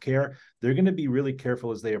 like healthcare. They're going to be really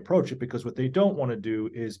careful as they approach it, because what they don't want to do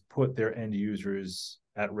is put their end users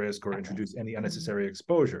at risk or introduce any unnecessary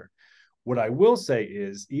exposure. What I will say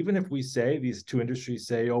is, even if we say these two industries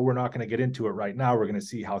say, oh, we're not going to get into it right now, we're going to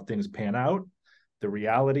see how things pan out. The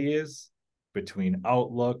reality is, between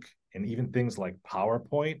Outlook and even things like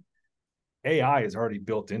PowerPoint, AI is already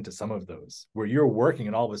built into some of those, where you're working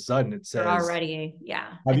and all of a sudden it says, already,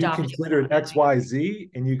 have you considered XYZ?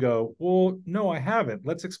 And you go, well, no, I haven't.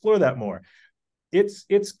 Let's explore that more. It's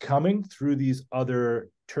coming through these other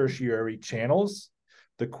tertiary channels.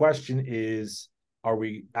 The question is, are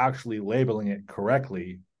we actually labeling it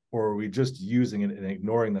correctly, or are we just using it and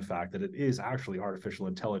ignoring the fact that it is actually artificial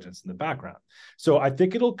intelligence in the background? So I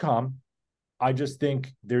think it'll come. I just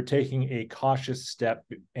think they're taking a cautious step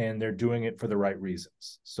and they're doing it for the right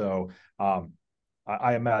reasons. So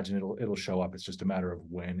I imagine it'll show up. It's just a matter of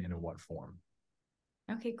when and in what form.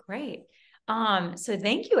 Okay, great. So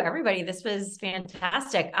thank you, everybody. This was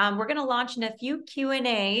fantastic. We're going to launch in a few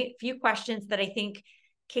Q&A, few questions that I think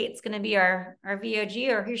Kate's going to be our VOG,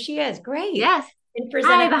 or here she is. Great. Yes.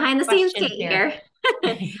 Hi, behind the scenes, Kate here.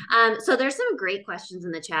 So there's some great questions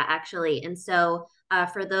in the chat, actually. And so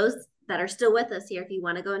for those that are still with us here, if you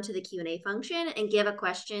want to go into the Q&A function and give a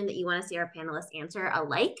question that you want to see our panelists answer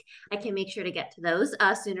alike, I can make sure to get to those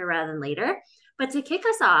sooner rather than later. But to kick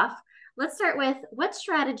us off, let's start with, what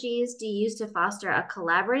strategies do you use to foster a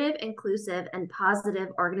collaborative, inclusive, and positive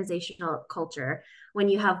organizational culture when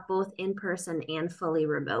you have both in-person and fully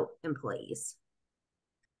remote employees?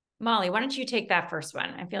 Molly, why don't you take that first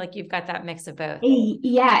one? I feel like you've got that mix of both.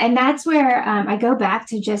 Yeah, and that's where I go back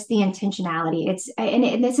to just the intentionality.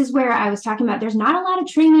 And this is where I was talking about, there's not a lot of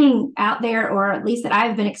training out there, or at least that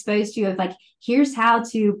I've been exposed to, of like, here's how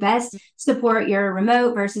to best support your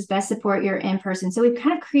remote versus best support your in-person. So we've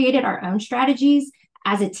kind of created our own strategies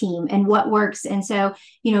as a team and what works. And so,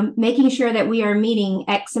 making sure that we are meeting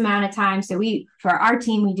X amount of time. So for our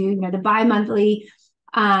team, we do, the bi-monthly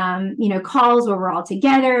calls where we're all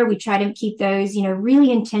together. We try to keep those,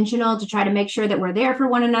 really intentional to try to make sure that we're there for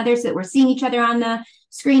one another, so that we're seeing each other on the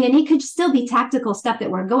screen. And it could still be tactical stuff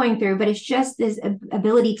that we're going through, but it's just this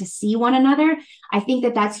ability to see one another. I think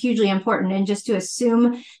that that's hugely important. And just to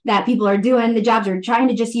assume that people are doing the jobs or trying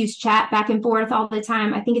to just use chat back and forth all the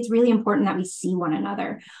time, I think it's really important that we see one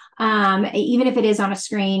another, even if it is on a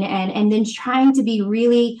screen, and then trying to be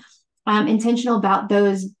really intentional about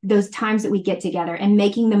those times that we get together and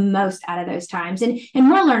making the most out of those times, and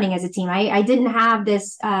more learning as a team. I didn't have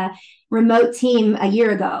this remote team a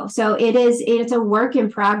year ago, so it's a work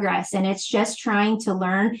in progress, and it's just trying to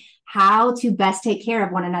learn how to best take care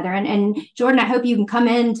of one another. And Jordan, I hope you can come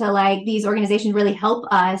into like these organizations really help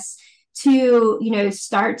us to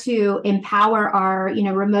start to empower our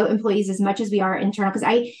remote employees as much as we are internal,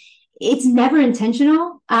 because it's never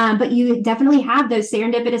intentional, but you definitely have those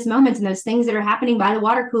serendipitous moments and those things that are happening by the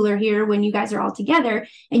water cooler here when you guys are all together,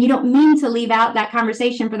 and you don't mean to leave out that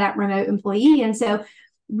conversation for that remote employee. And so,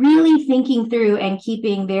 really thinking through and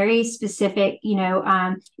keeping very specific,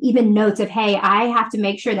 even notes of, hey, I have to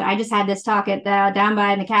make sure that I just had this talk at down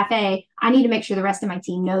by in the cafe. I need to make sure the rest of my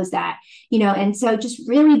team knows that, and so just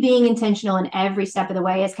really being intentional in every step of the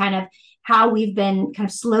way is kind of how we've been kind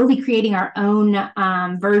of slowly creating our own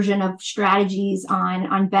version of strategies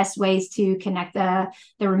on best ways to connect the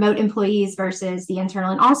remote employees versus the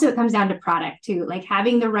internal. And also it comes down to product too, like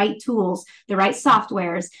having the right tools, the right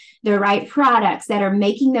softwares, the right products that are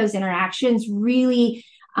making those interactions really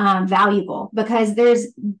valuable, because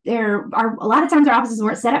there are a lot of times our offices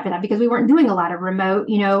weren't set up for that because we weren't doing a lot of remote,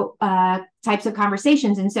 types of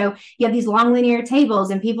conversations. And so you have these long linear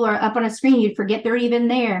tables and people are up on a screen, you'd forget they're even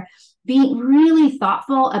there. Being really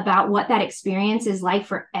thoughtful about what that experience is like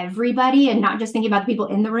for everybody, and not just thinking about the people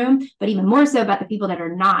in the room, but even more so about the people that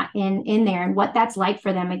are not in there and what that's like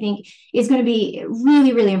for them, I think is going to be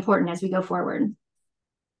really, really important as we go forward.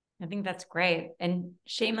 I think that's great. And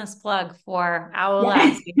shameless plug for Owl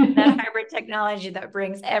Labs, that hybrid technology that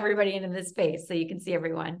brings everybody into this space so you can see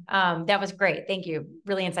everyone. That was great. Thank you.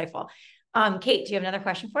 Really insightful. Kate, do you have another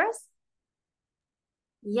question for us?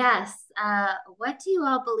 Yes. What do you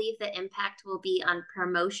all believe the impact will be on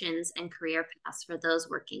promotions and career paths for those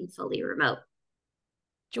working fully remote?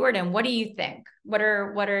 Jordan, what do you think? What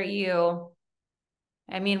do you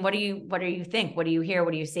think? What do you hear?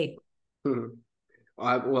 What do you see? Well,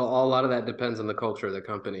 a lot of that depends on the culture of the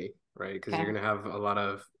company, right? Because you're going to have a lot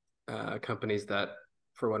of companies that,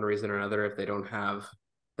 for one reason or another, if they don't have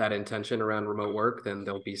that intention around remote work, then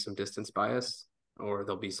there'll be some distance bias, or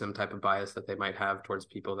there'll be some type of bias that they might have towards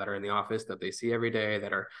people that are in the office that they see every day,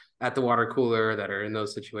 that are at the water cooler, that are in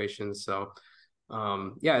those situations. So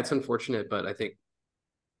it's unfortunate, but I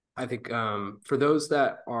think for those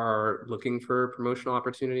that are looking for promotional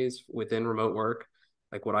opportunities within remote work,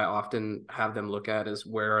 like what I often have them look at is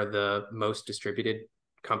where are the most distributed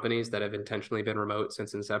companies that have intentionally been remote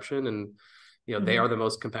since inception. And, they are the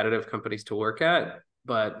most competitive companies to work at,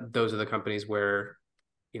 but those are the companies where,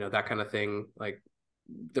 that kind of thing, like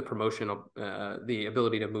the promotional, the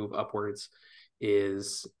ability to move upwards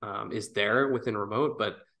is there within remote.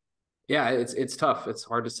 But yeah, it's tough. It's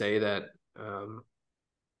hard to say that.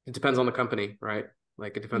 It depends on the company, right?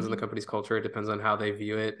 Like it depends on the company's culture. It depends on how they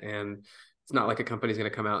view it. And it's not like a company's going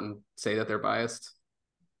to come out and say that they're biased.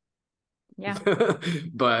 Yeah.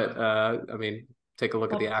 But take a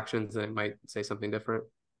look at the actions and it might say something different.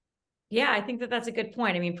 Yeah, I think that's a good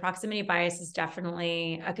point. I mean, proximity bias is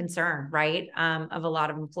definitely a concern, right? Of a lot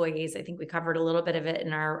of employees. I think we covered a little bit of it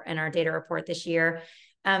in our data report this year.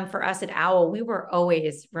 For us at Owl, we were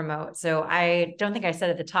always remote. So I don't think I said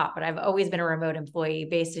at the top, but I've always been a remote employee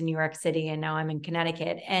based in New York City, and now I'm in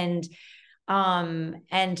Connecticut. And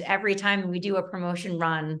every time we do a promotion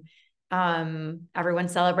run,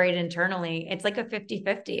 everyone's celebrated internally. It's like a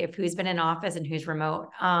 50-50 of who's been in office and who's remote.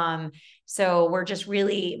 So we're just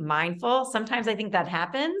really mindful. Sometimes I think that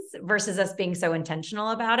happens versus us being so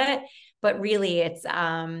intentional about it, but really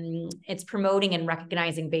it's promoting and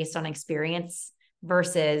recognizing based on experience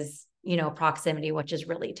versus, proximity, which is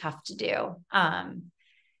really tough to do.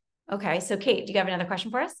 Okay. So Kate, do you have another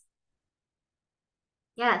question for us?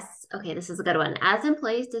 Yes. Okay. This is a good one. As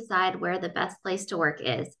employees decide where the best place to work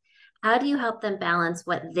is, how do you help them balance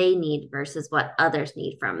what they need versus what others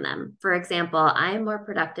need from them? For example, I'm more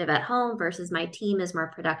productive at home versus my team is more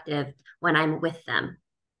productive when I'm with them.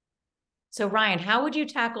 So Ryan, how would you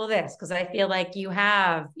tackle this? Because I feel like you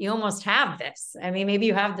almost have this. I mean, maybe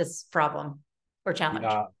you have this problem or challenge.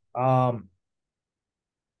 Yeah.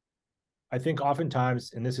 I think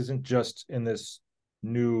oftentimes, and this isn't just in this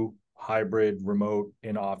new hybrid remote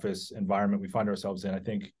in-office environment we find ourselves in, I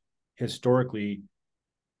think historically,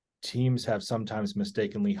 teams have sometimes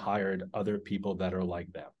mistakenly hired other people that are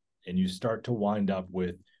like them. And you start to wind up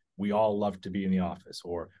with, we all love to be in the office,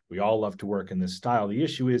 or we all love to work in this style. The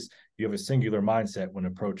issue is you have a singular mindset when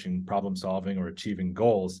approaching problem solving or achieving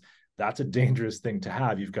goals. That's a dangerous thing to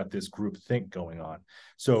have. You've got this group think going on.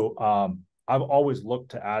 So I've always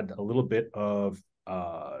looked to add a little bit of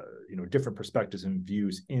different perspectives and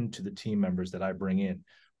views into the team members that I bring in.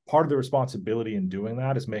 Part of the responsibility in doing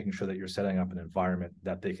that is making sure that you're setting up an environment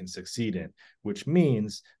that they can succeed in, which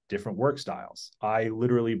means different work styles. I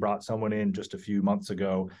literally brought someone in just a few months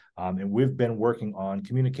ago, and we've been working on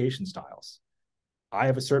communication styles. I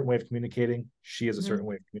have a certain way of communicating. She has a certain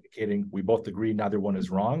way of communicating. We both agree neither one is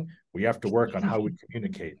wrong. We have to work on how we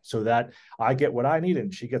communicate so that I get what I need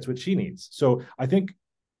and she gets what she needs. So I think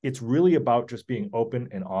it's really about just being open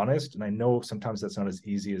and honest. And I know sometimes that's not as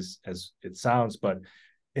easy as it sounds, but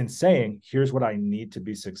in saying, here's what I need to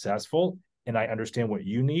be successful, and I understand what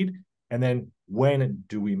you need. And then when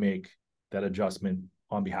do we make that adjustment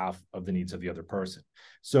on behalf of the needs of the other person.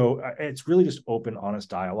 So it's really just open, honest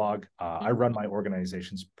dialogue. I run my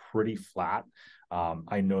organizations pretty flat.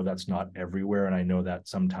 I know that's not everywhere, and I know that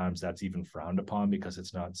sometimes that's even frowned upon because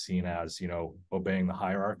it's not seen as, you know, obeying the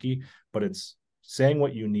hierarchy, but it's saying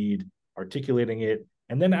what you need, articulating it,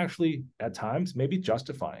 and then actually at times maybe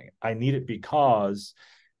justifying it. I need it because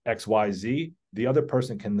XYZ. The other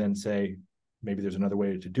person can then say, maybe there's another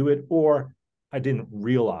way to do it, or I didn't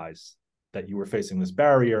realize that you were facing this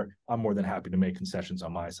barrier. I'm more than happy to make concessions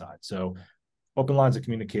on my side. So open lines of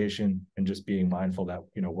communication and just being mindful that,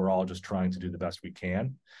 you know, we're all just trying to do the best we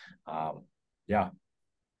can.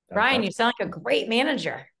 Brian, you sound like a great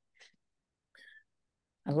manager.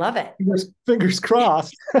 I love it. Fingers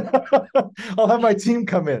crossed. I'll have my team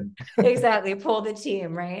come in. Exactly. Pull the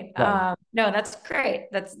team, right? Right. No, that's great.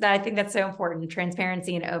 I think that's so important.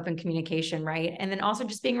 Transparency and open communication, right? And then also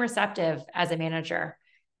just being receptive as a manager,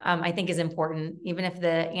 I think is important. Even if the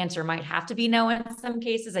answer might have to be no in some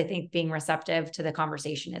cases, I think being receptive to the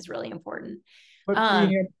conversation is really important. But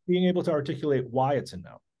being able to articulate why it's a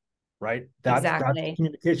no, right? That's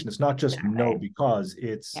communication. It's not just no because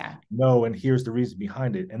it's no, and here's the reason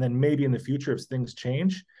behind it. And then maybe in the future, if things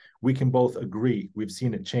change, we can both agree we've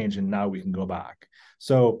seen it change and now we can go back.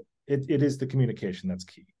 So it is the communication that's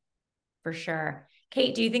key. For sure.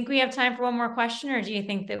 Kate, do you think we have time for one more question, or do you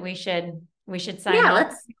think that we should sign off?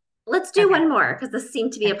 Yeah, let's do one more, because this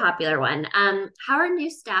seemed to be a popular one. How are new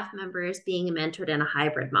staff members being mentored in a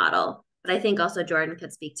hybrid model? But I think also Jordan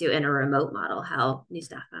could speak to in a remote model, how new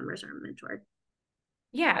staff members are mentored.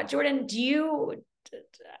 Yeah, Jordan,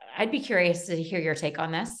 I'd be curious to hear your take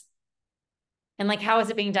on this. And like, how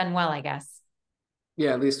is it being done well, I guess?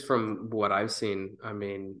 Yeah, at least from what I've seen, I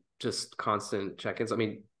mean, just constant check-ins. I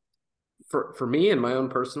mean, for me and my own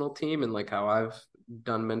personal team and like how I've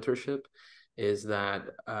done mentorship is that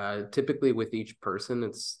typically with each person,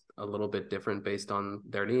 it's a little bit different based on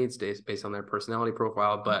their needs, based on their personality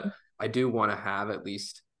profile. But I do want to have at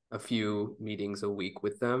least a few meetings a week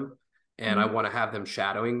with them. And I want to have them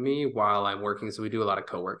shadowing me while I'm working. So we do a lot of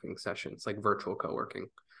co-working sessions, like virtual co-working,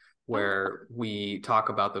 where we talk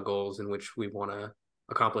about the goals in which we want to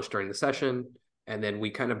accomplish during the session. And then we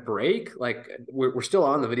kind of break, like we're still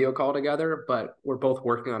on the video call together, but we're both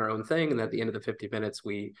working on our own thing. And at the end of the 50 minutes,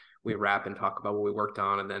 we wrap and talk about what we worked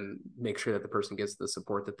on and then make sure that the person gets the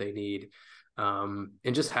support that they need. And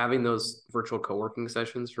just having those virtual co-working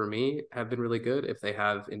sessions for me have been really good if they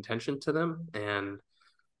have intention to them and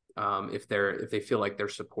if they feel like they're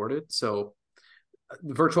supported. So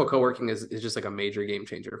virtual co-working is just like a major game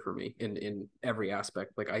changer for me in every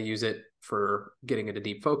aspect. Like I use it for getting into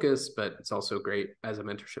deep focus, but it's also great as a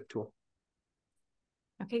mentorship tool.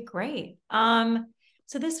 Okay, great.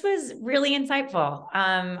 So this was really insightful.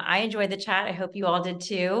 I enjoyed the chat. I hope you all did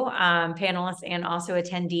too, panelists and also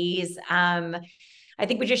attendees. I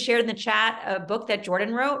think we just shared in the chat a book that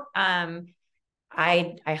Jordan wrote.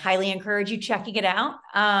 I highly encourage you checking it out.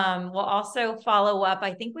 We'll also follow up,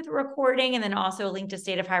 I think, with a recording and then also a link to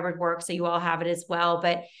State of Hybrid Work, so you all have it as well.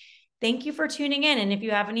 But thank you for tuning in. And if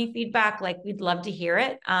you have any feedback, like we'd love to hear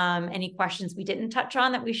it. Any questions we didn't touch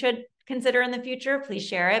on that we should consider in the future, please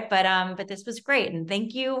share it. But this was great. And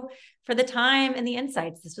thank you for the time and the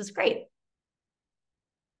insights. This was great.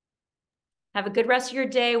 Have a good rest of your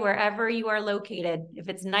day wherever you are located. If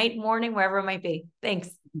it's night, morning, wherever it might be. Thanks.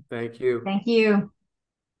 Thank you. Thank you.